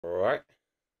Alright.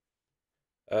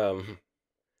 Um,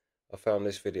 I found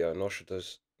this video,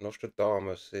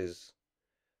 Nostradamus's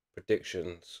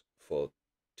predictions for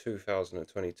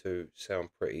 2022 sound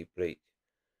pretty bleak.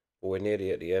 But we're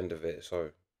nearly at the end of it, so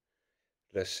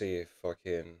let's see if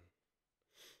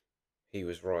he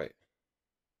was right.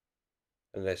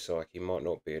 Unless he might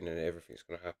not be, and then everything's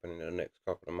gonna happen in the next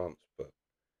couple of months. But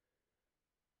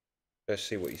let's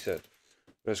see what he said.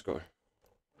 Let's go.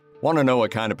 Want to know what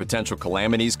kind of potential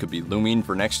calamities could be looming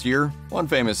for next year? One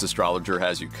famous astrologer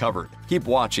has you covered. Keep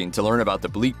watching to learn about the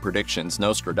bleak predictions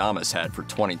Nostradamus had for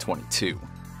 2022.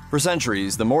 For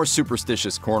centuries, the more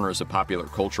superstitious corners of popular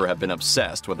culture have been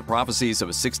obsessed with the prophecies of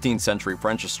a 16th century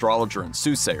French astrologer and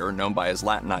soothsayer known by his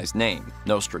Latinized name,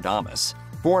 Nostradamus.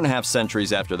 4.5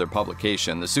 centuries after their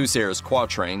publication, the soothsayer's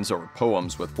quatrains, or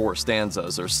poems with 4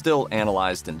 stanzas, are still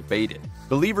analyzed and debated.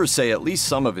 Believers say at least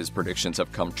some of his predictions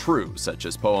have come true, such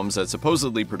as poems that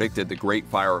supposedly predicted the Great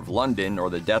Fire of London or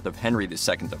the death of Henry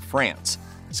II of France.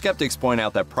 Skeptics point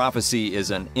out that prophecy is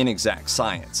an inexact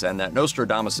science, and that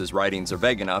Nostradamus' writings are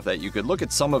vague enough that you could look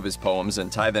at some of his poems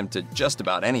and tie them to just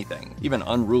about anything, even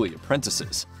unruly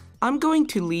apprentices. I'm going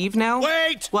to leave now.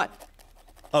 Wait! What?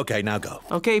 Okay, now go.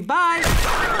 Okay, bye!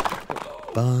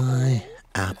 Buy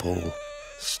Apple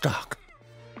stock.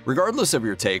 Regardless of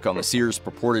your take on the seer's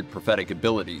purported prophetic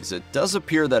abilities, it does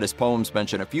appear that his poems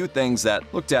mention a few things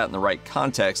that, looked at in the right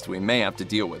context, we may have to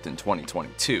deal with in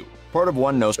 2022. Part of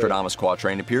one Nostradamus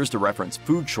quatrain appears to reference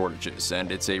food shortages,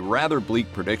 and it's a rather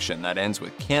bleak prediction that ends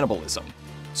with cannibalism.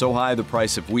 So high the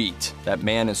price of wheat, that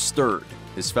man is stirred,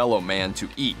 his fellow man to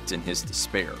eat in his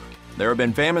despair. There have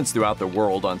been famines throughout the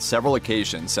world on several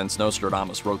occasions since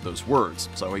Nostradamus wrote those words,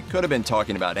 so he could have been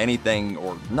talking about anything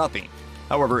or nothing.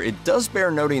 However, it does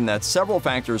bear noting that several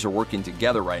factors are working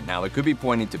together right now that could be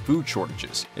pointing to food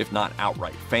shortages, if not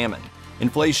outright famine.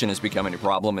 Inflation is becoming a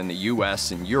problem in the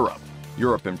US and Europe.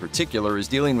 Europe in particular is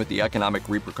dealing with the economic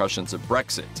repercussions of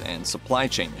Brexit and supply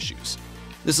chain issues.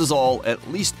 This has all, at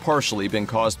least partially, been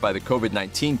caused by the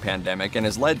COVID-19 pandemic and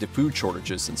has led to food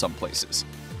shortages in some places.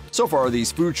 So far,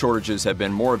 these food shortages have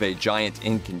been more of a giant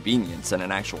inconvenience than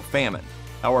an actual famine.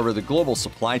 However, the global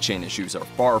supply chain issues are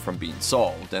far from being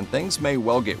solved, and things may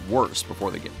well get worse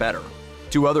before they get better.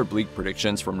 2 other bleak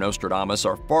predictions from Nostradamus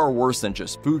are far worse than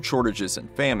just food shortages and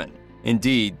famine.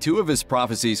 Indeed, 2 of his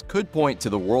prophecies could point to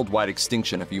the worldwide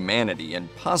extinction of humanity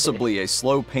and possibly a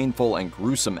slow, painful, and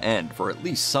gruesome end for at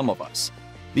least some of us.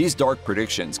 These dark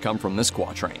predictions come from this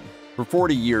quatrain. For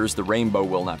 40 years, the rainbow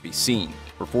will not be seen.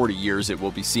 For 40 years, it will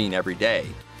be seen every day.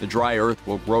 The dry earth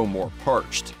will grow more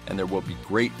parched, and there will be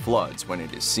great floods when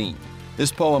it is seen.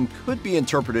 This poem could be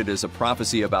interpreted as a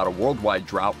prophecy about a worldwide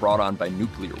drought brought on by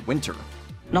nuclear winter.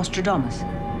 Nostradamus,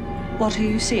 what are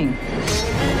you seeing?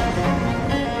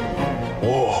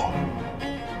 War.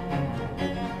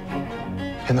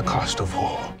 And the cost of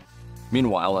war.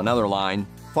 Meanwhile, another line,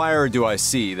 "Fire do I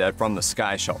see that from the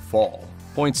sky shall fall,"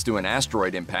 points to an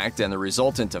asteroid impact and the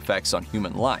resultant effects on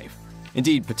human life.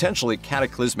 Indeed, potentially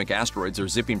cataclysmic asteroids are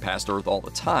zipping past Earth all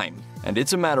the time, and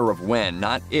it's a matter of when,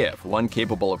 not if, one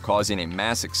capable of causing a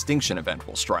mass extinction event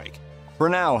will strike. For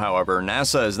now, however,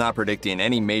 NASA is not predicting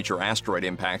any major asteroid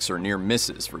impacts or near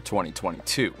misses for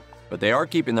 2022, but they are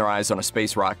keeping their eyes on a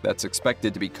space rock that's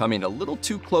expected to be coming a little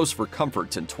too close for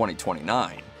comfort in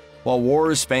 2029. While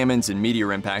wars, famines, and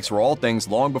meteor impacts were all things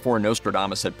long before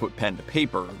Nostradamus had put pen to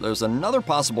paper, there's another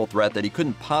possible threat that he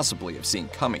couldn't possibly have seen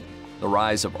coming: the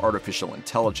rise of artificial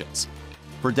intelligence.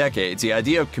 For decades, the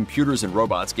idea of computers and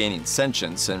robots gaining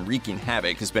sentience and wreaking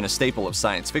havoc has been a staple of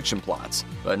science fiction plots,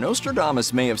 but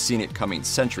Nostradamus may have seen it coming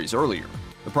centuries earlier.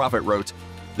 The prophet wrote,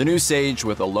 "The new sage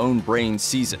with a lone brain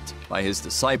sees it, by his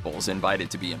disciples invited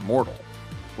to be immortal,"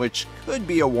 which could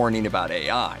be a warning about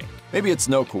AI. Maybe it's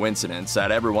no coincidence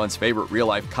that everyone's favorite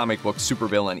real-life comic book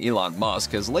supervillain Elon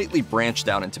Musk has lately branched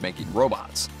out into making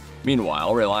robots.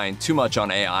 Meanwhile, relying too much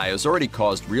on AI has already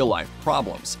caused real-life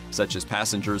problems, such as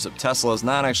passengers of Teslas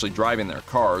not actually driving their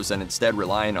cars and instead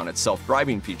relying on its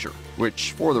self-driving feature,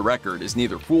 which, for the record, is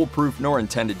neither foolproof nor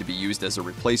intended to be used as a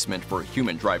replacement for a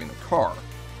human driving the car.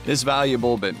 This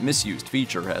valuable but misused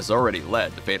feature has already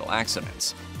led to fatal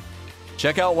accidents.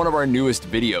 Check out one of our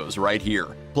newest videos right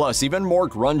here. Plus, even more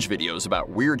grunge videos about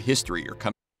weird history are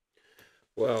coming.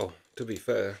 Well, to be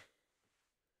fair,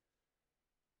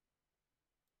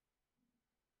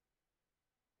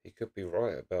 he could be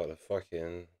right about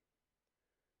the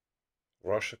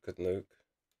Russia could nuke.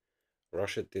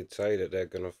 Russia did say that they're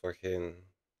gonna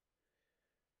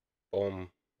bomb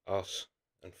us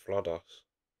and flood us.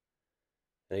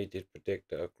 And he did predict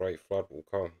that a great flood will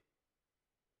come.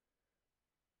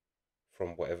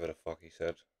 From whatever the fuck he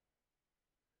said.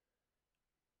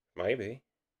 Maybe.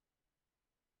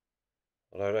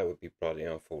 Although that would be bloody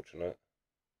unfortunate,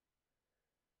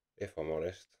 if I'm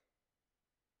honest.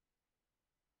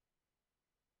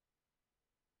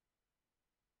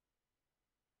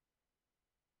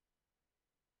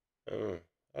 I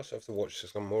also have to watch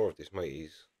some more of this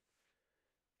matey's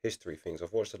history things.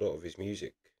 I've watched a lot of his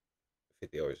music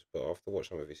videos, but I have to watch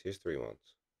some of his history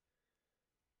ones.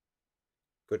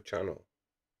 Good channel.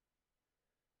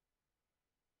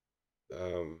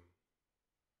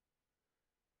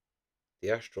 The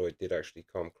asteroid did actually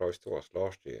come close to us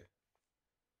last year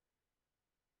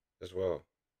as well.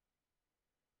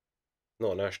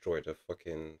 Not an asteroid, a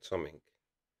fucking something.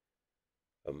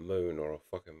 A moon or a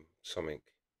fucking something.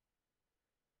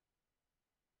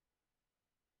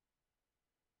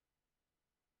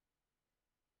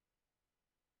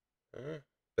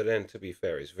 But then, to be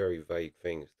fair, it's very vague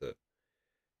things that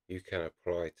you can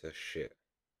apply to shit.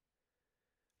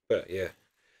 But yeah,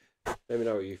 let me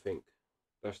know what you think.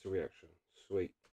 That's the reaction. Sweet.